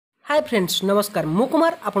Hi friends नमस्कार मु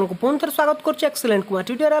कुमार आपन को पुनः स्वागत करछि एक्सीलेंट कुमार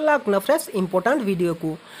ट्यूटोरियल लाक फ्रेश इंपोर्टेंट वीडियो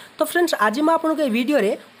को। तो फ्रेंड्स आज मैं आपन को वीडियो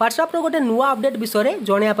रे व्हाट्सएप रो गोटे नुआ अपडेट विषय रे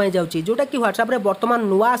जणिया पय जाउछि जोटा कि व्हाट्सएप रे वर्तमान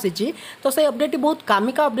नुआ आसीछि। तो से अपडेट बहुत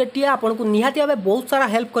कामिका अपडेट है आपन को निहाती भाबे बहुत सारा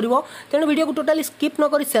हेल्प करिवो। तेणु वीडियो को टोटली स्किप न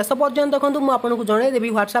करी शेष पर्यंत देखंतु मु आपन को जणै देबी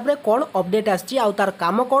व्हाट्सएप रे कोन अपडेट आछि आ तार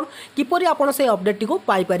काम कोन किपरि आपन से अपडेट को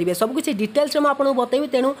पाई परिबे सब किछि डिटेल्स में आपन को बतेबी।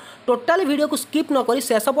 तेणु टोटली वीडियो को स्किप न करी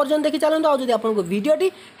शेष पर्यंत देखि चलंतु। आ जदि आपन को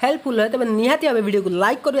वीडियोटी हेल्पफुल है तबे निहाती भाबे वीडियो को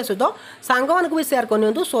लाइक करबे सहित सांग मानक भी शेयर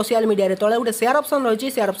करनियंतु। सोशल मीडिया रे तळे गोटे शेयर ऑप्शन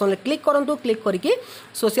रहिछि शेयर ऑप्शन ले क्लिक करंतु। क्लिक करके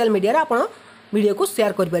सोशल मीडिया रे आपण वीडियो को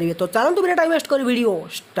शेयर कर परिबे। तो चलंतु बिना टाइम वेस्ट कर वीडियो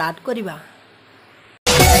स्टार्ट करिबा।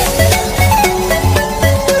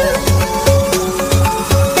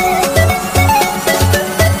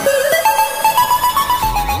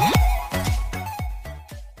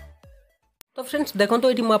 तो फ्रेंड्स देखो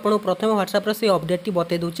ये मुझे प्रथम व्हाट्सएप से अपडेट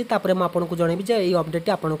बतई दूसरी तापर मुझे जनइबी जे ये अपडेट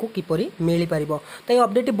आपको किपरि मिल पार। तो ये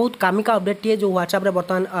अपडेट बहुत कामिका अपडेट है जो व्हाट्सएप रे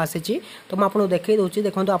बर्तमान आसी। तो मुझे देखई दूसरी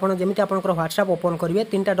देखो आप जमी आप व्हाट्सएप ओपन करेंगे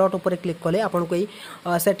तीन डॉट उपर क्लिक कले आपको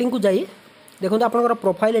ये सेटिंग को जाई देखो आपंकर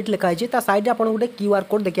प्रोफाइल ये लिखाई साइड आप गोटे क्यूआर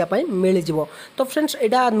कोड देखापी मिल जाव। तो फ्रेंड्स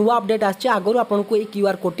यहाँ नुआ अपडेट आसी आगुरी आपको ये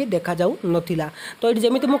क्यूआर कोड टी देखा जाऊ नथिला। तो ये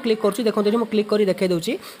जमी मुझे क्लिक कर देखो ये क्लिक कर देखा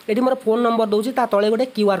दूसरी ये मोर फोन नंबर दूसरी तले गोटे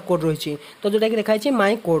क्यूआर कोड रही। तो जोटा कि देखाई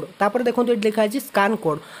माई कोड तापर देखो ये लिखाई स्कान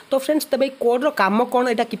कोड। तो फ्रेंड्स तब कोड काम कौन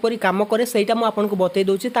यहाँ किपरि काम करे सहीटा मुझे बतई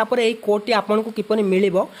दूसरी तापर ये कोड टी आपको किपरि मिल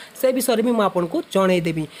से विषय भी मुझे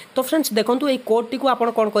जनईदेवी। तो फ्रेंड्स देखो ये कोड टी आप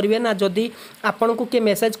कौन करेंगे ना जदि आपको किए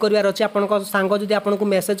मेसेज करार अच्छे आप सांग जदि आपको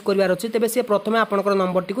मेसेज करार अच्छे तेज सी प्रथम आपंकर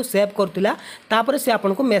नंबर टी सेव करूला तापर से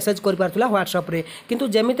आपको मेसेज कर पार्ला व्हाट्सएप रे। किंतु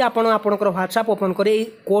जमीती आपंकर व्हाट्सएप ओपन करे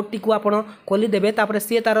कोड टी को खोलीदेवे तापर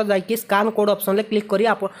सी तार जाकि स्कान कोड ऑप्शन ले क्लिक करी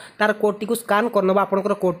तार कोड टी स्कान करनब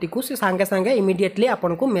आपंकर कोड टी सी सांगे सांगे इमिडिएटली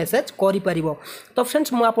आपको मेसेज कर। तो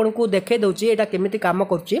फ्रेंड्स मुझे आपको देखई दूसरी यहाँ केमी काम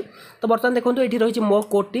कर। तो बर्तमान देखो ये रही मो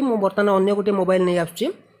कोड टी बर्तमान अन्य गोटे मोबाइल नहीं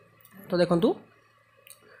आसुची। तो देखो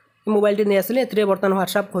मोबाइल टी नहीं आसिले ए बर्तमान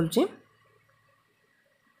व्हाट्सएप खोलुची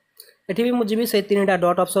एठी भी मुझे से तीन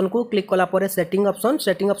डॉट ऑप्शन को क्लिक कला सेटिंग ऑप्शन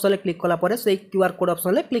क्लिक कला से क्यूआर कोड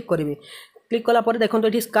ऑप्शन ले क्लिक करी। क्लिक कला देखो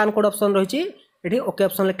ये स्कान कोड ऑप्शन रही ये ओके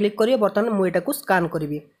ऑप्शन ले क्लिक करिए। बर्तमान मुझे यहाँ स्कान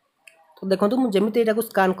करी। तो देखो मुझे जमी यहाँ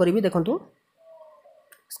स्कान करी देखो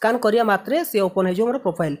स्कान करिया मात्रे से ओपन हो मोर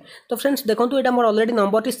प्रोफाइल। तो फ्रेंड्स देखो यहाँ मोर ऑलरेडी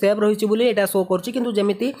नंबर टी सेव रही बोली शो कर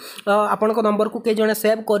जमी आपण नंबर को कई जने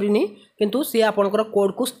सेव करनी किंतु सी आपंकर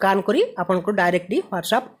कोड को स्कान करी आपंकर डायरेक्टली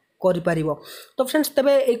व्हाट्सएप कर। तो फ्रेंड्स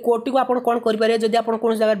तेरे ये कोड टी को कौन करेंगे जब आप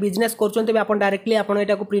कौन जगह बिजनेस कर आप डायरेक्टली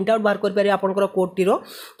आपको प्रिंट आउट बाहर करेंगे आपंकर कोड टी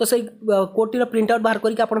तो से कोड टी प्रिंट आउट बाहर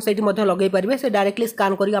करके लगे पारे से डायरेक्टली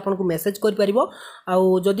स्कान करके आपको मेसेज कर।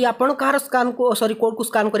 आदि आप कहार स्कान को सॉरी कोड को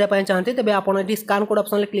स्कान करने चाहते तेज आप स्कान कोड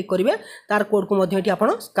ऑप्शन क्लिक करेंगे तार कोड को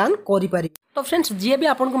स्कान कर। तो फ्रेंड्स जी भी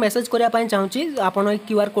आपको मेसेज करने चाहिए आप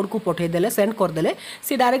क्यूआर कोड को पठेदेले सेंड करदे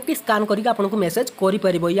सी डायरेक्टली स्कान करके आपको मेसेज कर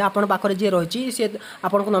या आप पाखे जी रही सी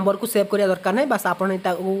आप नंबर को सेव करिया दरकार नहीं बस आप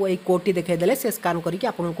कोड टी देखदेले से स्कान करके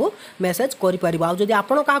आपको मेसेज कर। आदि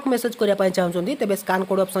आप मेसेज करने चाहते तेज स्कान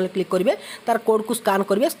कोड ऑप्शन क्लिक करेंगे तार कोड को स्कान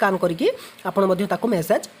करेंगे स्कान करके आप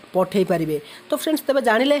मेसेज पठे पारे। तो फ्रेंड्स तेज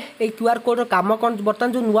जानिले ये क्यूआर कोड काम कौन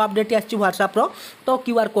बर्तमान जो नुआ अपडेट आसी व्हाट्सएप तो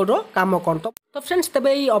क्यूआर कोड काम कौन। तो फ्रेंड्स तेज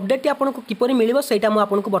ये अपडेट आपको किपरि मिलिबो सेटा मु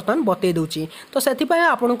आपको बर्तमान बतई दूची। तो सेथिपाई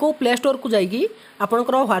आपको प्ले स्टोर को जाइए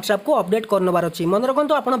आपंकर व्हाट्सएप को अपडेट करनबार अच्छी मन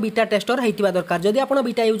रखु आप बीटा टेस्टर होता दरकार। जदि आप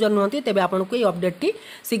बीटा यूजर नुहति तेज आपको ये अपडेट टी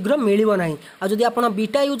शीघ्र मिलिबो नाही। आ जदि आप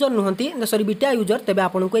beta user नुहति sorry beta user तेज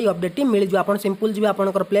आपको ये अपडेट टी मिल आप सिंपल जी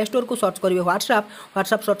आपंकर प्ले स्टोर को सर्च करेंगे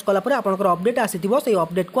व्हाट्सएप सर्च कलापर आपंकर अपडेट आसीथिबो से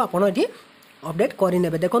अपडेट को आप अपडेट करने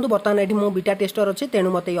देखो बर्तमान ये मो बीटा टेस्टर अच्छी तेणु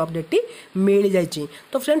मत अपडेट टी मिल जाइए।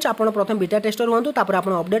 तो फ्रेंड्स आप प्रथम बीटा टेस्टर हूँ तापर आप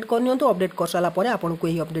अपडेट करनी अपडेट कर सारापर आपको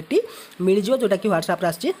यही अपडेट टी मिल जाए जोटा कि व्हाट्सएप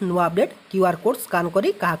आसी नुआ अपडेट क्यूआर कोड स्कान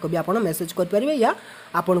करी क्या भी आप मेसेज करेंगे या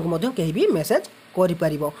आपको कहीं भी मेसेज कर।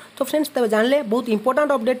 तो फ्रेंड्स तब जानले बहुत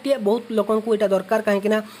इंपोर्टेंट अपडेट टी बहुत लोगों को यहाँ दरकार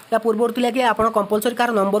कहीं या पूर्व थी कि आप कंपलसरी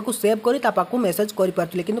कार नंबर को सेव कर मेसेज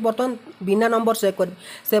करें कि बर्तमान बिना नंबर सेव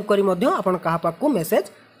कर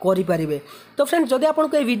मेसेज करें। तो फ्रेंड्स जदि आपको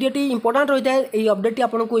ये वीडियो टी इंपोर्टेंट रही है ये अपडेट टी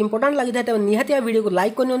आपको इंपोर्टेंट लगी था तेज निहाती वीडियो को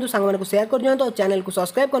लाइक करनी सांग को शेयर कर दिखाँ चैनल को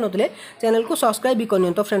सब्सक्राइब करते चैनल को सब्सक्राइब भी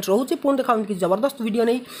करनी। तो फ्रेंड्स रोचे पुणी देखा कि जबरदस्त वीडियो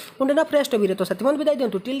नहीं पुणी ना फ्रेश टॉपिक तो से विदाई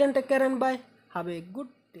दिखाँ till then take care and bye have a good